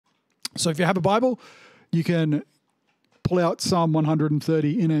So if you have a Bible, you can pull out Psalm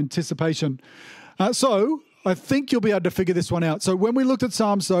 130 in anticipation. So I think you'll be able to figure this one out. So when we looked at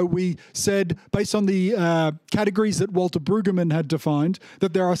Psalms, though, we said, based on the categories that Walter Brueggemann had defined,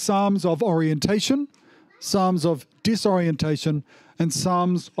 that there are Psalms of orientation, Psalms of disorientation, and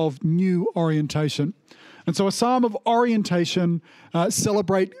Psalms of new orientation. And so a Psalm of orientation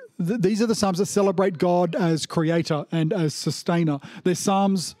these are the Psalms that celebrate God as creator and as sustainer. They're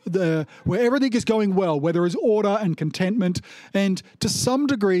Psalms where everything is going well, where there is order and contentment. And to some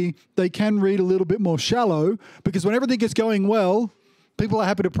degree, they can read a little bit more shallow, because when everything is going well, people are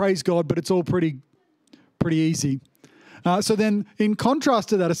happy to praise God, but it's all pretty easy. So then, in contrast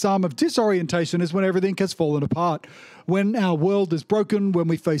to that, a psalm of disorientation is when everything has fallen apart, when our world is broken, when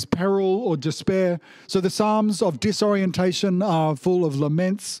we face peril or despair. So the psalms of disorientation are full of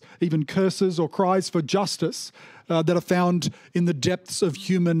laments, even curses or cries for justice that are found in the depths of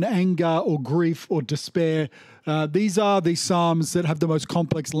human anger or grief or despair. These are the psalms that have the most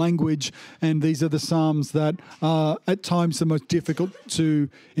complex language, and these are the psalms that are at times the most difficult to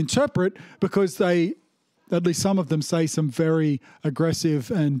interpret, because they, at least some of them, say some very aggressive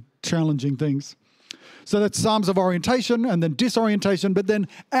and challenging things. So that's Psalms of orientation and then disorientation. But then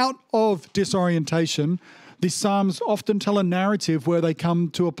out of disorientation, these Psalms often tell a narrative where they come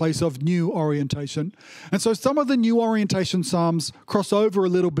to a place of new orientation. And so some of the new orientation Psalms cross over a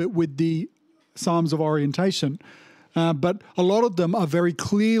little bit with the Psalms of orientation. But a lot of them are very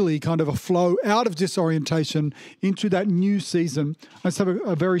clearly kind of a flow out of disorientation into that new season. I just have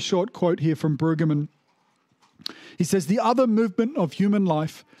a very short quote here from Brueggemann. He says, "The other movement of human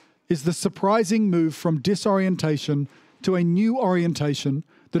life is the surprising move from disorientation to a new orientation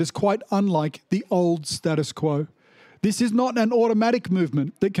that is quite unlike the old status quo. This is not an automatic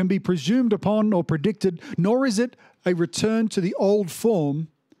movement that can be presumed upon or predicted, nor is it a return to the old form,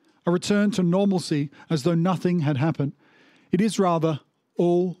 a return to normalcy as though nothing had happened. It is rather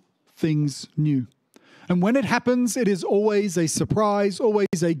all things new. And when it happens, it is always a surprise, always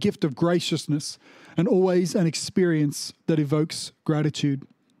a gift of graciousness, and always an experience that evokes gratitude."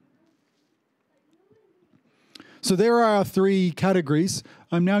 So there are our three categories.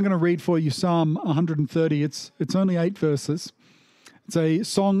 I'm now going to read for you Psalm 130. It's only 8 verses. It's a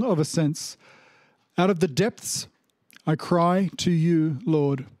song of ascents. "Out of the depths I cry to you,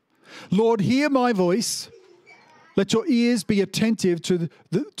 Lord. Lord, hear my voice. Let your ears be attentive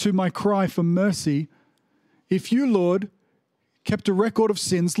to my cry for mercy. If you, Lord, kept a record of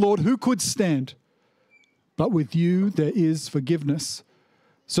sins, Lord, who could stand? But with you there is forgiveness,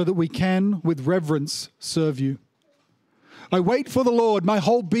 so that we can with reverence serve you. I wait for the Lord, my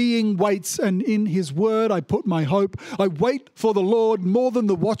whole being waits, and in his word I put my hope. I wait for the Lord more than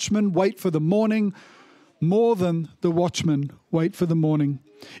the watchmen wait for the morning, more than the watchmen wait for the morning.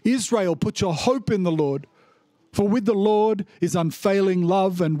 Israel, put your hope in the Lord, for with the Lord is unfailing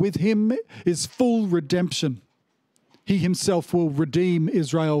love, and with him is full redemption. He himself will redeem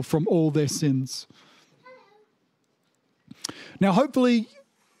Israel from all their sins." Now, hopefully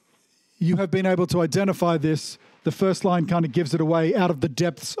you have been able to identify this. The first line kind of gives it away. "Out of the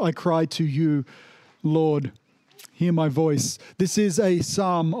depths I cry to you, Lord. Hear my voice." This is a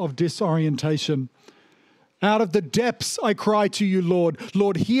psalm of disorientation. "Out of the depths I cry to you, Lord.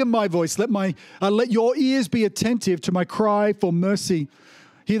 Lord, hear my voice. Let your ears be attentive to my cry for mercy."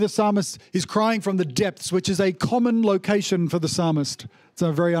 Here the psalmist is crying from the depths, which is a common location for the psalmist. It's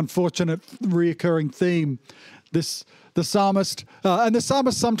a very unfortunate reoccurring theme. The psalmist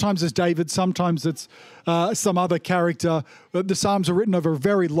sometimes is David, sometimes it's some other character. The Psalms are written over a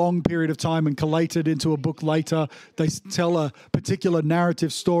very long period of time and collated into a book later. They tell a particular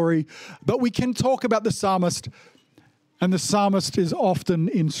narrative story. But we can talk about the psalmist, and the psalmist is often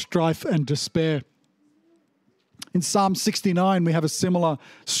in strife and despair. In Psalm 69, we have a similar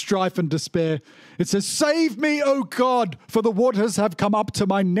strife and despair. It says, "Save me, O God, for the waters have come up to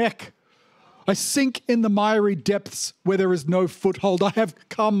my neck. I sink in the miry depths where there is no foothold. I have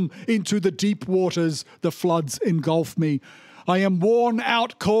come into the deep waters. The floods engulf me. I am worn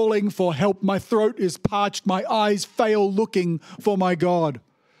out calling for help. My throat is parched. My eyes fail looking for my God."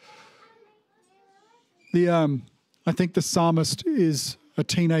 I think the psalmist is a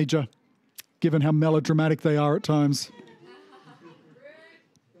teenager, given how melodramatic they are at times.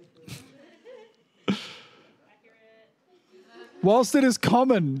 Whilst it is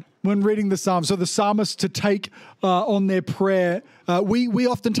common when reading the Psalms for the psalmist to take on their prayer, we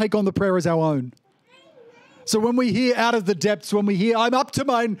often take on the prayer as our own. So when we hear "out of the depths," when we hear "I'm up to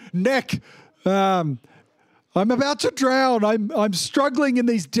my neck," "I'm about to drown," I'm struggling in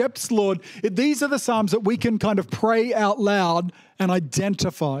these depths, Lord. These are the Psalms that we can kind of pray out loud and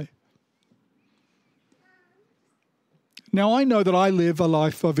identify. Now, I know that I live a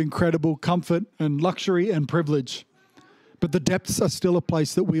life of incredible comfort and luxury and privilege, but the depths are still a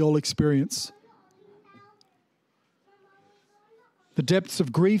place that we all experience. The depths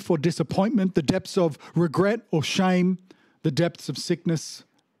of grief or disappointment, the depths of regret or shame, the depths of sickness,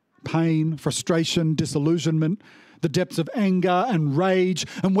 pain, frustration, disillusionment, the depths of anger and rage,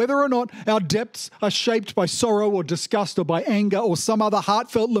 and whether or not our depths are shaped by sorrow or disgust or by anger or some other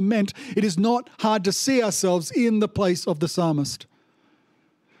heartfelt lament, it is not hard to see ourselves in the place of the psalmist.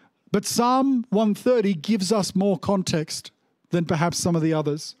 But Psalm 130 gives us more context than perhaps some of the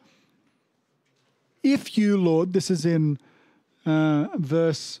others. If you, Lord, this is in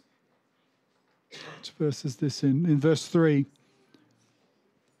which verse is this in? In verse 3.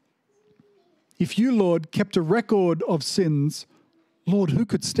 If you, Lord, kept a record of sins, Lord, who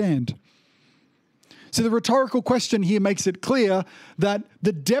could stand? So the rhetorical question here makes it clear that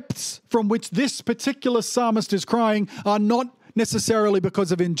the depths from which this particular psalmist is crying are not necessarily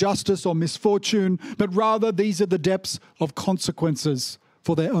because of injustice or misfortune, but rather these are the depths of consequences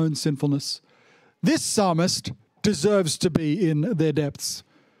for their own sinfulness. This psalmist deserves to be in their depths.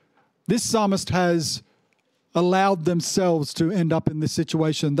 This psalmist has allowed themselves to end up in this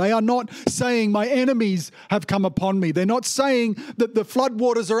situation. They are not saying my enemies have come upon me. They're not saying that the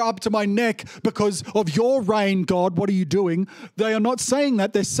floodwaters are up to my neck because of your rain, God. What are you doing? They are not saying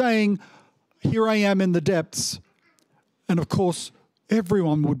that. They're saying, here I am in the depths. And of course,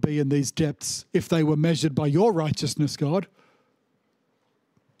 everyone would be in these depths if they were measured by your righteousness, God.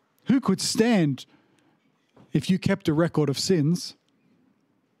 Who could stand if you kept a record of sins?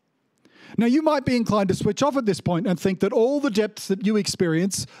 Now, you might be inclined to switch off at this point and think that all the depths that you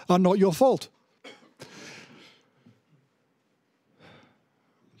experience are not your fault.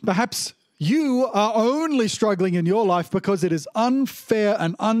 Perhaps you are only struggling in your life because it is unfair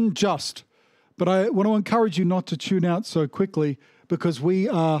and unjust. But I want to encourage you not to tune out so quickly, because we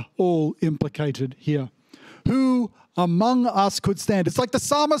are all implicated here. Who among us could stand? It's like the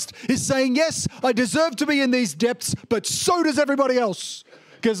psalmist is saying, yes, I deserve to be in these depths, but so does everybody else.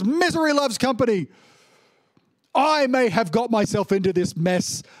 Because misery loves company. I may have got myself into this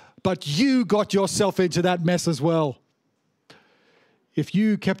mess, but you got yourself into that mess as well. If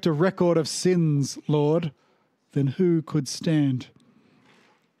you kept a record of sins, Lord, then who could stand?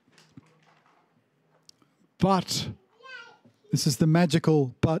 But, this is the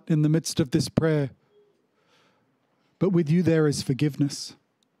magical but in the midst of this prayer, but with you there is forgiveness,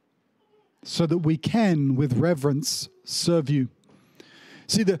 so that we can, with reverence, serve you.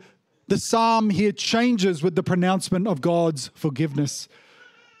 See, the psalm here changes with the pronouncement of God's forgiveness,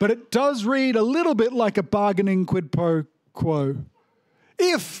 but it does read a little bit like a bargaining quid pro quo.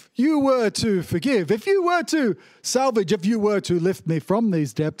 If you were to forgive, if you were to salvage, if you were to lift me from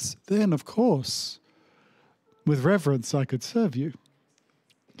these depths, then of course, with reverence, I could serve you.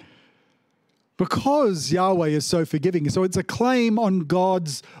 Because Yahweh is so forgiving. So it's a claim on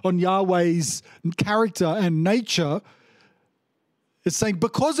Yahweh's character and nature. It's saying,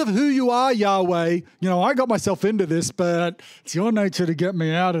 because of who you are, Yahweh, I got myself into this, but it's your nature to get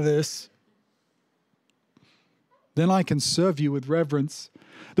me out of this. Then I can serve you with reverence.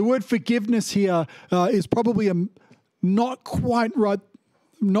 The word forgiveness here is probably not quite right.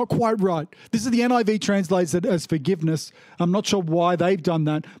 This is the NIV translates it as forgiveness. I'm not sure why they've done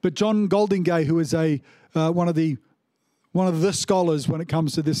that, but John Goldingay, who is one of the scholars when it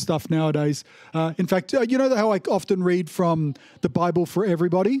comes to this stuff nowadays. In fact, you know how I often read from the Bible for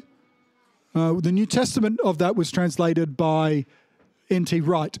Everybody? The New Testament of that was translated by N.T.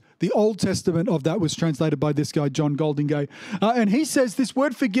 Wright. The Old Testament of that was translated by this guy, John Goldingay. And he says this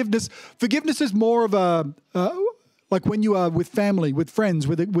word forgiveness is more of like when you are with family, with friends,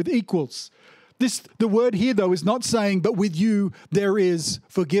 with equals. The word here, though, is not saying, but with you there is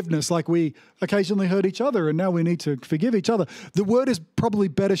forgiveness, like we occasionally hurt each other and now we need to forgive each other. The word is probably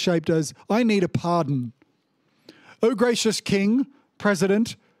better shaped as, I need a pardon. O gracious King,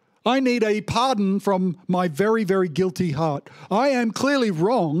 President, I need a pardon from my very, very guilty heart. I am clearly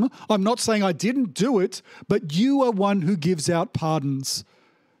wrong. I'm not saying I didn't do it, but you are one who gives out pardons.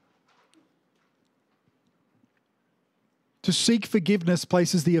 To seek forgiveness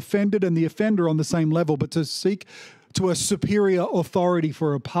places the offended and the offender on the same level, but to seek to a superior authority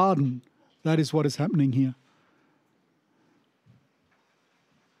for a pardon, that is what is happening here.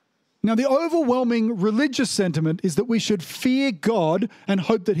 Now, the overwhelming religious sentiment is that we should fear God and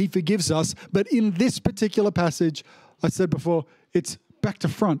hope that he forgives us. But in this particular passage, I said before, it's back to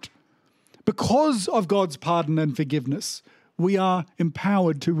front. Because of God's pardon and forgiveness, we are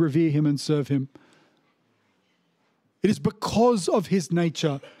empowered to revere him and serve him. It is because of his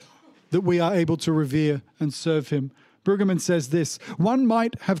nature that we are able to revere and serve him. Brueggemann says this: one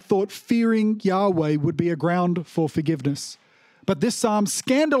might have thought fearing Yahweh would be a ground for forgiveness, but this psalm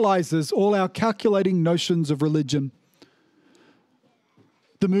scandalizes all our calculating notions of religion.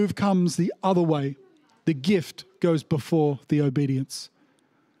 The move comes the other way. The gift goes before the obedience.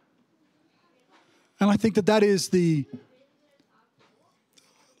 And I think that is the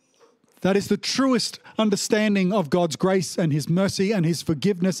truest understanding of God's grace and his mercy and his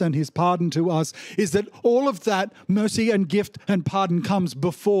forgiveness and his pardon to us, is that all of that mercy and gift and pardon comes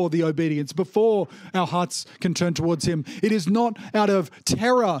before the obedience, before our hearts can turn towards him. It is not out of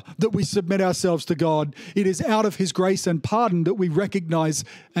terror that we submit ourselves to God. It is out of his grace and pardon that we recognize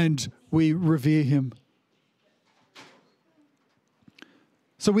and we revere him.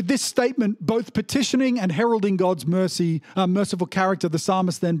 So with this statement, both petitioning and heralding God's merciful character, the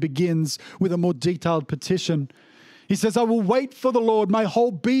psalmist then begins with a more detailed petition. He says, I will wait for the Lord, my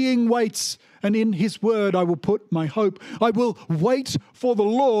whole being waits, and in his word I will put my hope. I will wait for the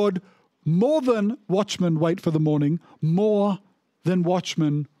Lord more than watchmen wait for the morning, more than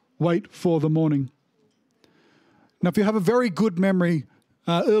watchmen wait for the morning. Now, if you have a very good memory,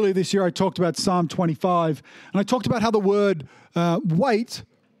 earlier this year I talked about Psalm 25, and I talked about how the word wait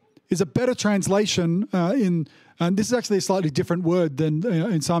is a better translation and this is actually a slightly different word than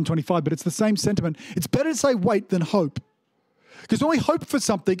in Psalm 25, but it's the same sentiment. It's better to say wait than hope. Because when we hope for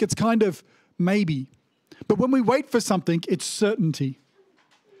something, it's kind of maybe. But when we wait for something, it's certainty.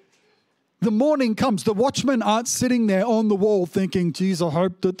 The morning comes. The watchmen aren't sitting there on the wall thinking, geez, I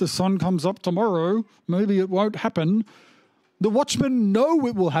hope that the sun comes up tomorrow. Maybe it won't happen. The watchmen know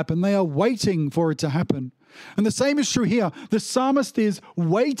it will happen. They are waiting for it to happen. And the same is true here. The psalmist is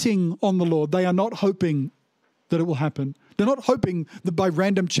waiting on the Lord. They are not hoping that it will happen. They're not hoping that by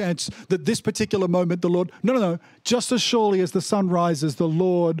random chance that this particular moment the Lord... No. Just as surely as the sun rises, the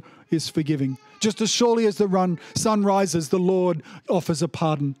Lord is forgiving. Just as surely as the sun rises, the Lord offers a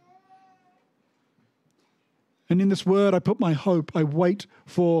pardon. And in this word I put my hope. I wait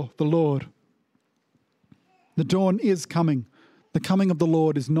for the Lord. The dawn is coming. The coming of the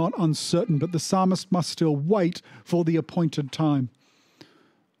Lord is not uncertain, but the psalmist must still wait for the appointed time.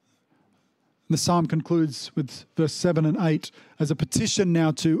 The psalm concludes with verse 7 and 8 as a petition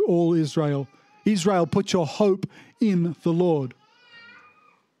now to all Israel. Israel, put your hope in the Lord.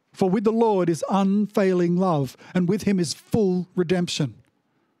 For with the Lord is unfailing love, and with him is full redemption.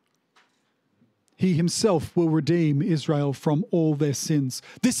 He himself will redeem Israel from all their sins.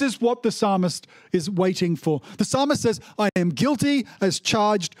 This is what the psalmist is waiting for. The psalmist says, I am guilty as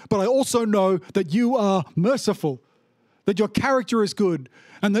charged, but I also know that you are merciful, that your character is good,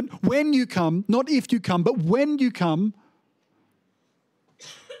 and that when you come, not if you come, but when you come,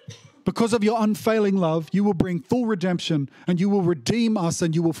 because of your unfailing love, you will bring full redemption and you will redeem us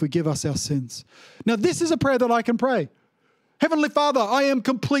and you will forgive us our sins. Now, this is a prayer that I can pray. Heavenly Father, I am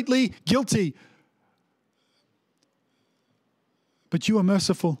completely guilty. But you are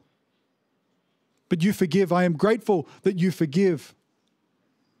merciful. But you forgive. I am grateful that you forgive.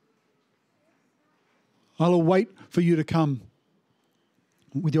 I'll await for you to come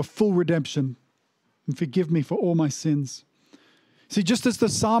with your full redemption and forgive me for all my sins. See, just as the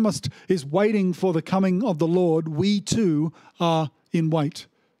psalmist is waiting for the coming of the Lord, we too are in wait.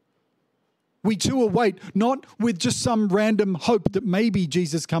 We too await, not with just some random hope that maybe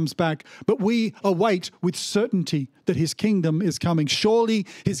Jesus comes back, but we await with certainty that his kingdom is coming. Surely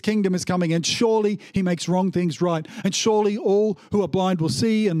his kingdom is coming, and surely he makes wrong things right. And surely all who are blind will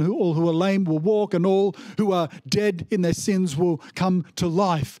see, and all who are lame will walk, and all who are dead in their sins will come to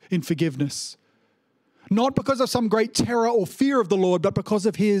life in forgiveness. Not because of some great terror or fear of the Lord, but because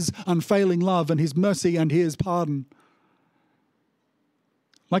of his unfailing love and his mercy and his pardon.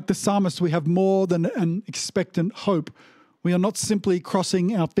 Like the psalmist, we have more than an expectant hope. We are not simply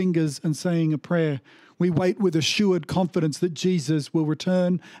crossing our fingers and saying a prayer. We wait with assured confidence that Jesus will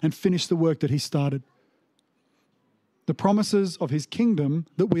return and finish the work that he started. The promises of his kingdom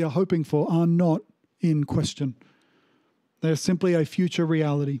that we are hoping for are not in question. They are simply a future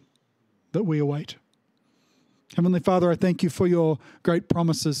reality that we await. Heavenly Father, I thank you for your great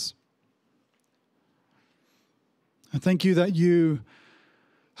promises. I thank you that you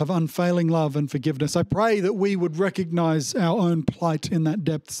have unfailing love and forgiveness. I pray that we would recognize our own plight in that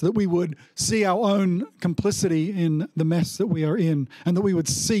depths, that we would see our own complicity in the mess that we are in, and that we would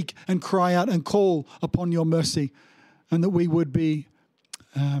seek and cry out and call upon your mercy, and that we would be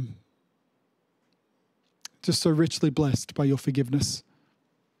just so richly blessed by your forgiveness.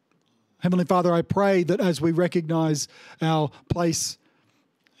 Heavenly Father, I pray that as we recognize our place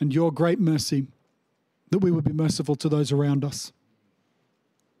and your great mercy, that we would be merciful to those around us.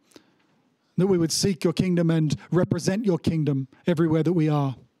 that we would seek your kingdom and represent your kingdom everywhere that we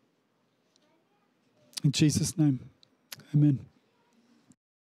are. In Jesus' name, amen.